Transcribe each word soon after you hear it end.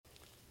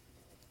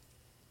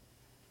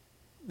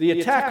The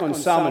attack on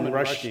Salman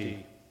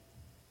Rushdie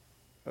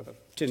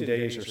 10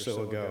 days or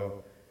so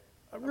ago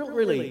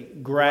really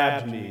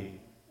grabbed me,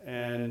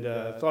 and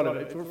thought of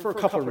it for a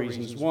couple of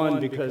reasons. One,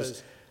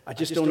 because I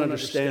just don't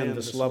understand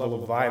this level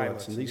of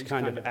violence and these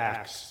kind of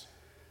acts.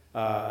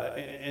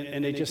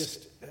 And they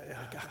just,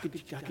 how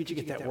could you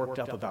get that worked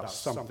up about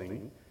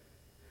something?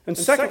 And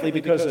secondly,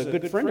 because a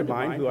good friend of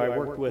mine who I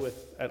work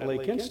with at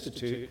Lake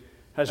Institute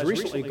has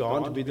recently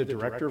gone to be the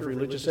director of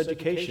religious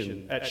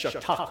education at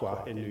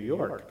Chautauqua in New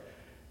York.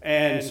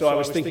 And so I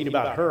was thinking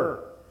about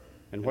her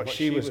and what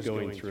she was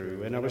going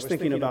through. And I was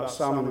thinking about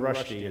Salman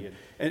Rushdie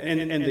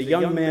and the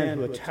young man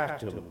who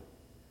attacked him.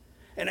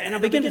 And I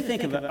began to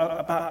think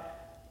about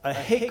a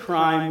hate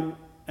crime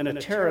and a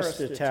terrorist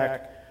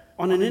attack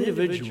on an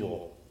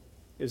individual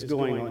is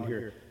going on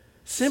here,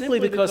 simply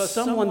because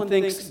someone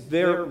thinks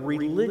their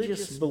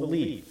religious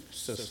belief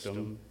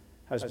system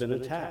has been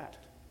attacked.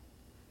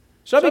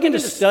 So I began to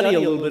study a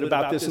little bit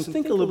about this and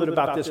think a little bit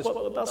about this,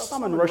 about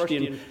Salman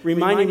Rushdie, and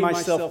reminding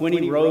myself when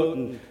he wrote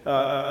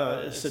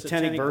and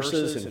satanic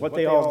verses and what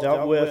they all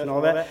dealt with and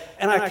all that.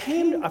 And I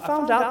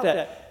found out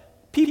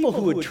that people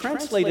who had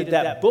translated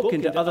that book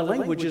into other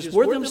languages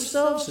were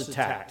themselves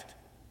attacked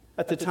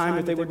at the time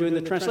that they were doing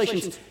the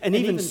translations, and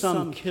even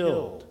some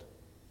killed,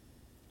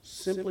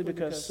 simply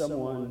because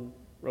someone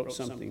wrote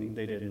something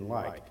they didn't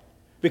like,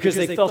 because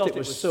they felt it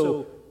was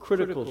so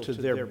critical to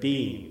their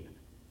being,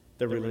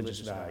 their religious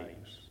values.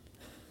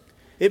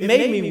 It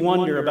made me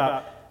wonder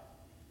about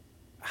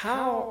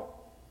how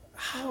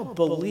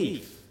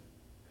belief,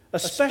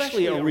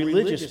 especially a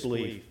religious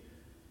belief,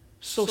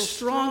 so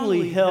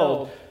strongly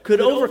held,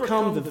 could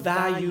overcome the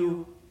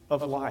value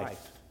of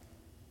life.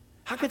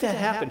 How could that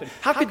happen?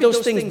 How could those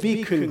things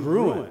be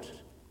congruent?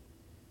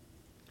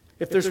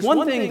 If there's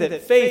one thing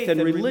that faith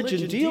and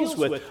religion deals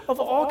with, of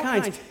all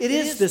kinds, it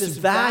is this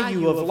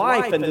value of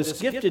life and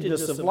this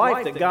giftedness of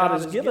life that God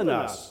has given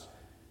us.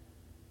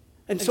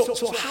 And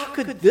so how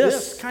could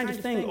this kind of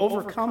thing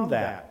overcome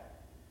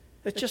that?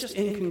 It's just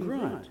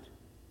incongruent.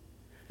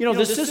 You know,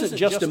 this isn't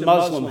just a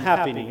Muslim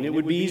happening. It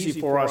would be easy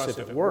for us if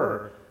it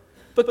were.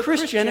 But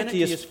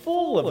Christianity is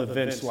full of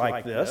events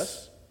like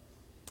this.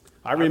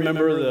 I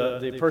remember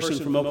the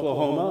person from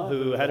Oklahoma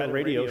who had a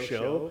radio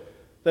show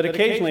that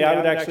occasionally I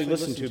would actually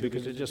listen to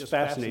because it just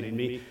fascinated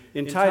me,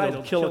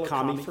 entitled Kill a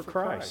Commie for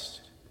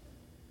Christ,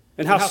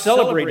 and how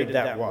celebrated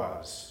that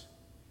was.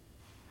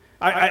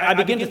 I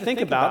began to think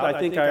about, I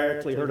think I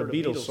actually heard a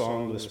Beatles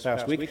song this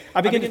past week,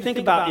 I began to think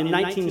about in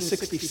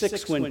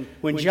 1966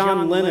 when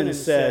John Lennon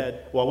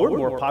said, well, we're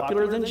more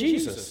popular than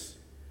Jesus.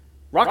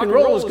 Rock and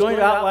roll is going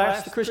to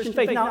outlast the Christian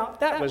faith. Now,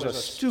 that was a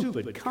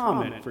stupid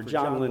comment for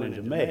John Lennon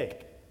to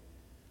make.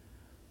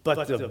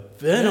 But the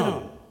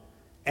venom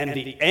and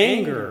the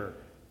anger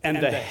and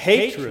the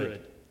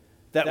hatred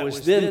that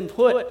was then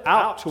put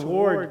out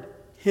toward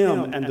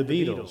him and the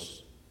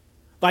Beatles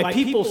by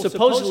people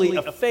supposedly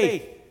of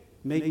faith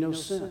made no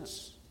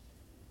sense.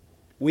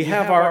 We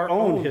have our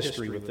own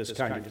history with this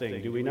kind of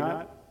thing, do we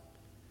not?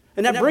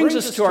 And that brings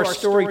us to our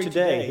story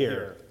today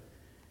here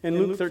in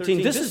Luke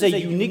 13. This is a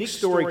unique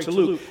story to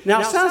Luke.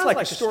 Now, it sounds like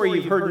a story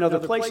you've heard in other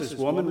places,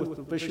 woman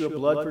with the issue of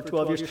blood for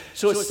 12 years.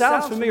 So it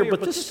sounds familiar, but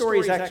this story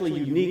is actually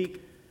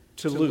unique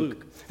to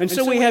Luke. And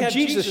so we have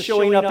Jesus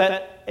showing up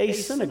at a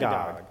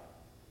synagogue.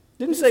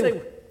 Didn't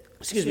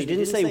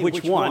say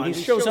which one. He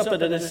shows up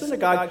at a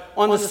synagogue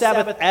on the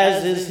Sabbath,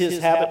 as is his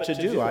habit to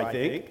do, I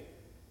think.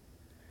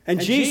 And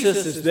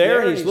Jesus is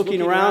there, and he's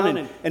looking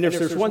around, and if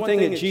there's one thing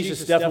that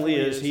Jesus definitely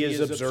is, he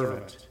is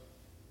observant.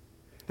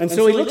 And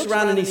so he looks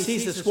around and he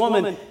sees this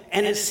woman,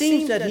 and it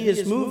seems that he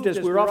is moved, as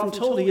we're often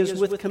told, he is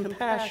with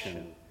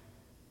compassion.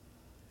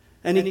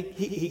 And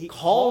he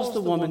calls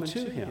the woman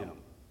to him.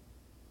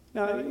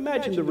 Now,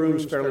 imagine the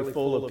room's fairly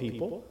full of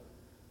people.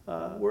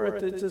 We're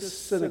at this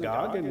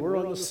synagogue, and we're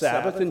on the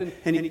Sabbath,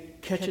 and he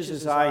catches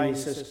his eye, and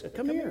he says,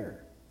 come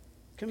here,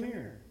 come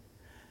here.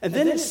 And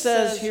then it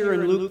says here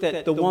in Luke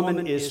that the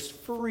woman is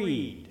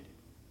freed.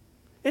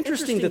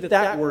 Interesting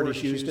that word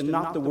is used and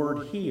not the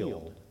word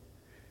healed.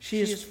 She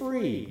is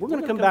freed. We're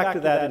going to come back to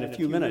that in a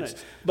few minutes.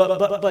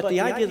 But the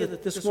idea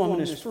that this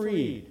woman is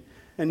freed.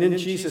 And then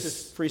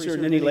Jesus frees her,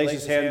 and then he lays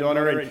his hand on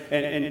her,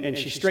 and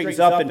she straightens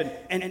up,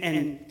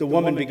 and the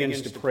woman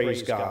begins to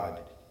praise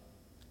God.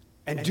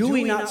 And do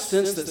we not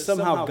sense that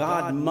somehow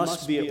God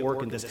must be at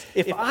work in this?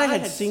 If I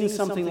had seen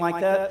something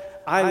like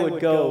that, I would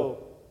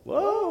go,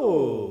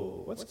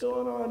 whoa, what's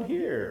going on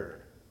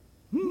here?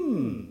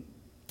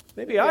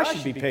 Maybe I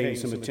should be paying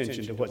some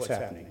attention to what's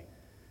happening.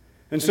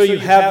 And so you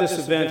have this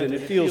event, and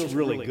it feels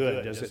really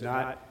good, does it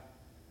not?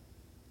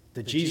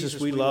 The Jesus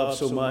we love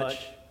so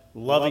much,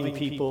 loving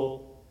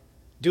people,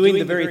 doing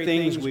the very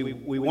things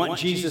we want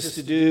Jesus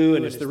to do,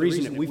 and it's the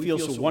reason that we feel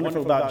so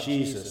wonderful about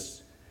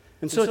Jesus.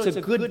 And so it's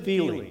a good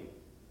feeling.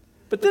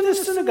 But then the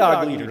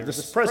synagogue leader,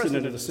 the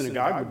president of the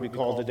synagogue would be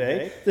called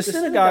today, the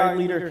synagogue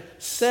leader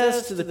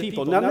says to the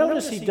people, now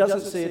notice he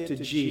doesn't say it to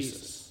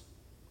Jesus.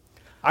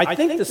 I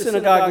think the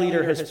synagogue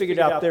leader has figured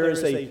out there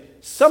is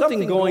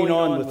something going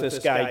on with this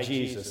guy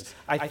Jesus.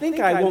 I think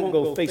I won't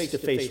go face to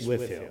face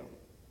with him.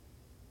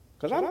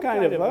 Because I'm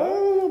kind of, I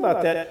don't know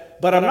about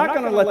that, but I'm not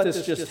going to let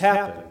this just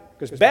happen.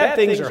 Because bad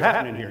things are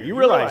happening here. You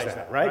realize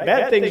that, right?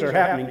 Bad things are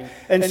happening.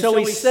 And so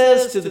he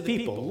says to the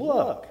people,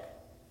 look,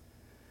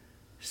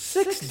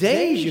 6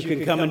 days you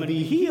can come and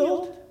be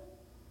healed,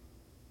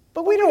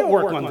 but we don't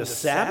work on the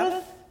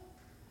Sabbath.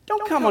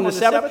 Don't come on the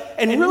Sabbath.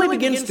 And really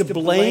begins to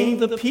blame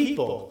the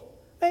people.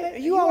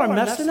 Hey, you all are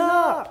messing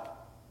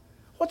up.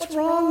 What's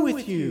wrong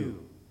with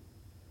you?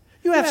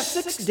 You have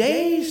 6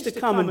 days to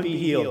come and be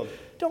healed.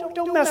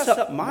 Don't mess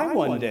up my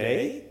one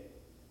day.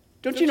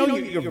 Don't you know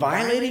you're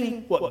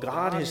violating what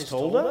God has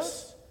told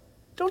us?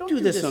 Don't do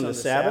this on the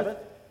Sabbath.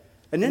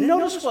 And then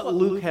notice what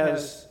Luke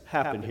has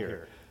happened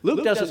here.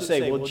 Luke doesn't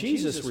say, well,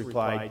 Jesus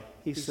replied.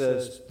 He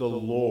says, the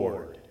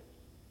Lord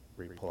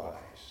replies.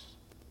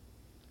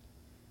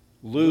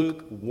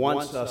 Luke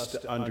wants us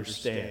to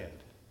understand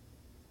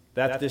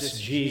that this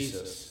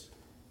Jesus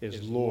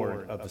is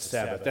Lord of the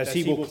Sabbath, as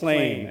he will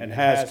claim and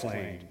has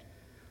claimed.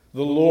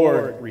 The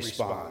Lord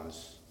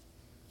responds.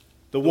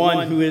 The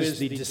one who is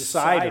the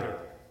decider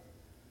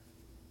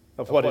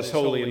of what is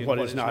holy and what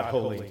is not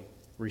holy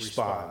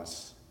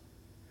responds.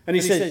 And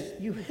he said,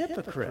 you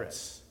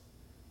hypocrites.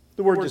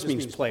 The word just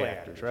means play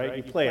actors, right?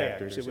 You play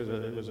actors. It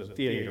was a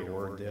theater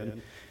word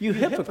then. You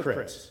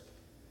hypocrites.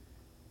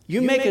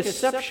 You make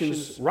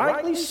exceptions,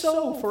 rightly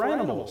so, for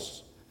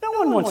animals. No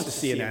one wants to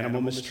see an animal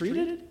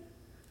mistreated.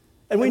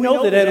 And we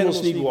know that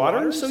animals need water,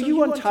 and so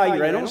you untie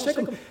your animals, take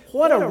them.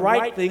 What a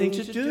right thing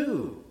to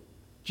do.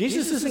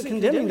 Jesus isn't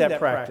condemning that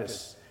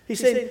practice. He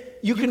said,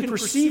 you can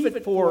perceive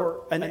it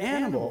for an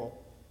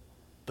animal,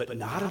 but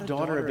not a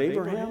daughter of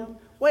Abraham?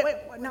 Wait,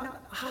 now,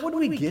 how would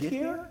we get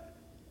here?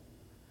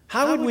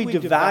 How would we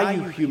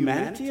devalue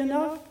humanity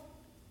enough?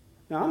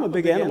 Now, I'm a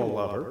big animal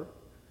lover.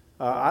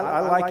 I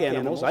like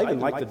animals. I even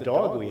like the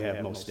dog we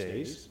have most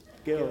days.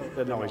 Gail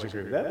doesn't always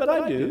agree with that, but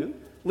I do.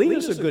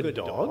 Lena's a good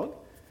dog.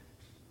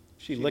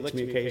 She licks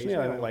me occasionally.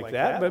 I don't like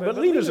that, but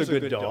Lena's a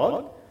good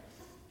dog.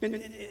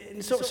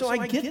 And so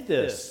I get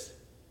this.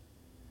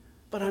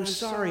 But I'm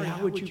sorry,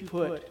 how would you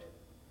put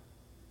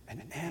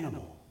an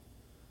animal?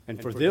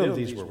 And for them,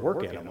 these were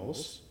work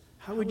animals.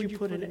 How would you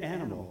put an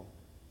animal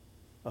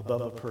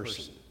above a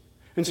person?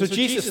 And so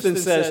Jesus then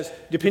says,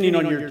 depending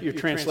on your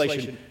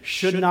translation,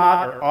 should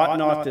not or ought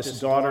not this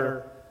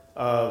daughter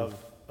of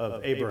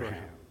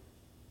Abraham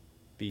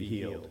be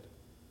healed,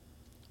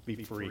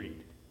 be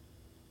freed?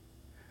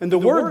 And the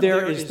word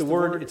there is the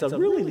word, it's a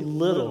really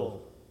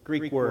little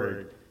Greek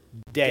word,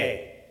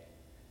 day.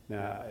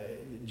 Now,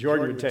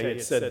 Jordan would tell you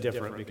it's said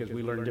different because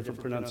we learn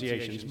different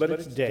pronunciations, but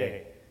it's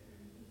day.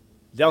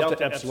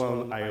 Delta,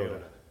 epsilon,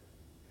 iota.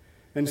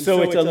 And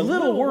so it's a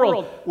little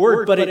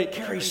word, but it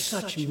carries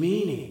such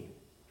meaning.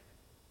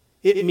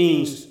 It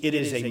means it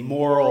is a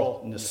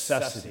moral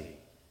necessity.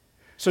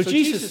 So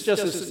Jesus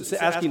just is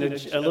asking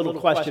a little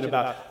question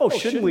about,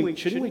 shouldn't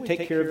we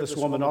take care of this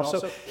woman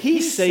also?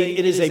 He's saying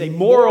it is a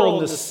moral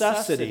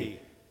necessity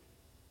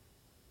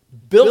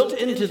built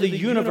into the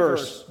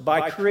universe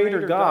by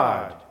Creator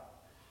God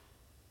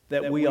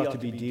that we ought to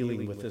be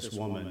dealing with this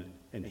woman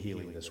and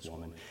healing this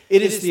woman.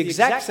 It is the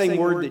exact same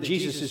word that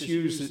Jesus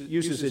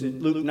uses in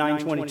Luke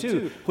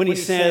 9:22 when he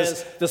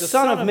says, the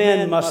Son of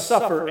Man must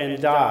suffer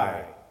and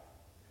die.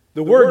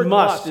 The word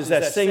must is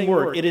that same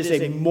word. It is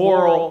a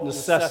moral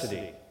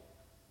necessity.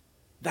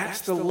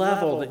 That's the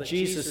level that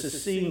Jesus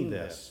is seeing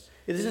this.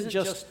 It isn't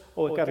just,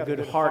 it got a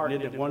good heart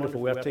and isn't it wonderful,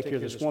 we have to take care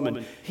of this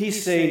woman.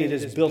 He's saying it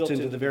is built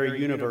into the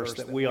very universe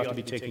that we ought to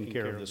be taking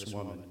care of this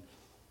woman.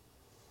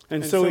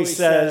 And so he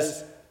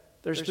says,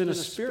 there's been a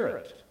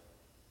spirit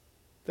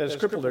that has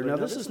crippled her. Now,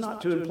 this is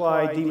not to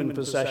imply demon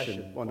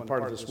possession on the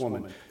part of this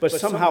woman, but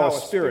somehow a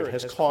spirit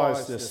has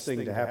caused this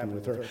thing to happen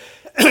with her.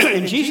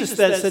 And Jesus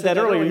said that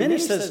earlier, and then he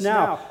says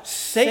now,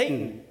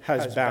 Satan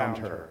has bound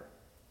her.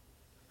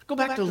 Go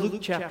back to Luke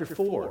chapter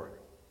 4.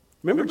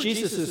 Remember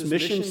Jesus'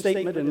 mission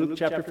statement in Luke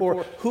chapter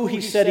 4? Who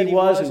he said he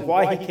was and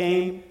why he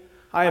came?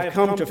 I have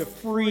come to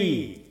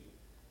free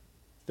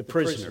the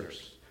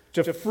prisoners,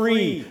 to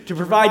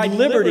provide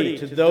liberty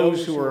to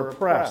those who are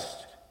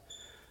oppressed.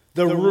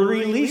 The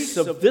release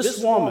of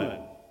this woman,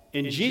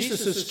 in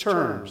Jesus'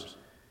 terms,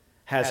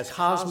 has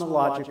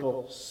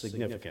cosmological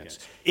significance.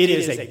 It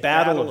is a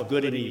battle of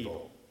good and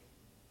evil.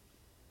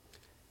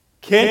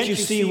 Can't you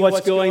see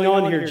what's going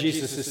on here,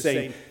 Jesus is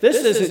saying?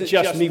 This isn't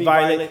just me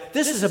violating.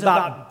 This is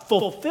about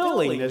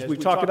fulfilling, as we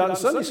talked about in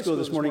Sunday school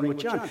this morning with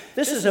John.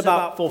 This is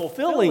about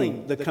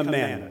fulfilling the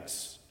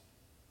commandments.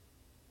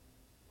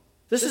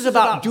 This is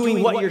about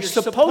doing what you're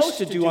supposed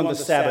to do on the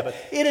Sabbath.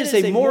 It is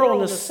a moral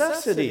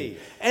necessity,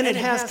 and it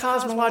has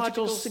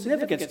cosmological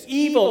significance.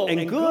 Evil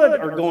and good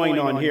are going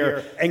on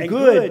here, and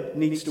good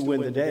needs to win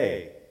the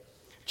day.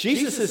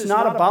 Jesus is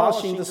not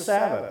abolishing the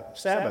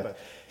Sabbath.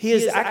 He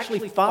is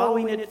actually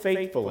following it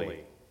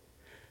faithfully,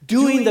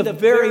 doing the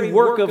very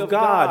work of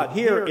God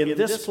here in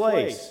this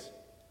place.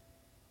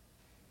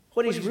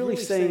 What he's really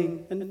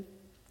saying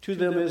to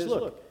them is,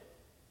 look,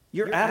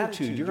 your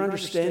attitude, your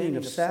understanding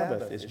of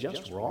Sabbath is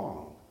just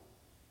wrong.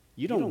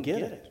 You don't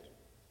get it.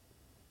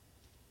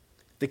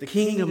 The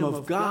kingdom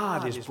of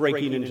God is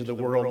breaking into the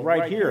world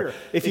right here.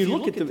 If you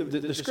look at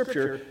the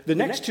scripture, the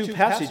next two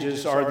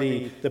passages are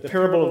the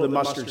parable of the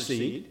mustard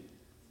seed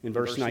in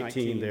verse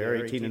 19 there,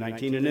 18 and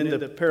 19, and then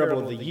the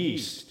parable of the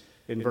yeast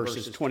in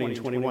verses 20 and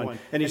 21.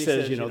 And he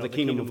says, the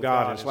kingdom of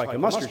God is like a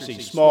mustard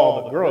seed,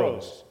 small but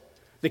grows.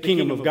 The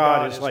kingdom of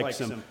God is like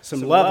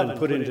some leaven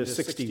put into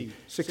 60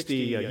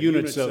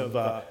 units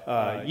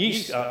of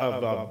yeast,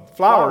 of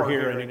flour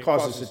here, and it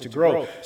causes it to grow.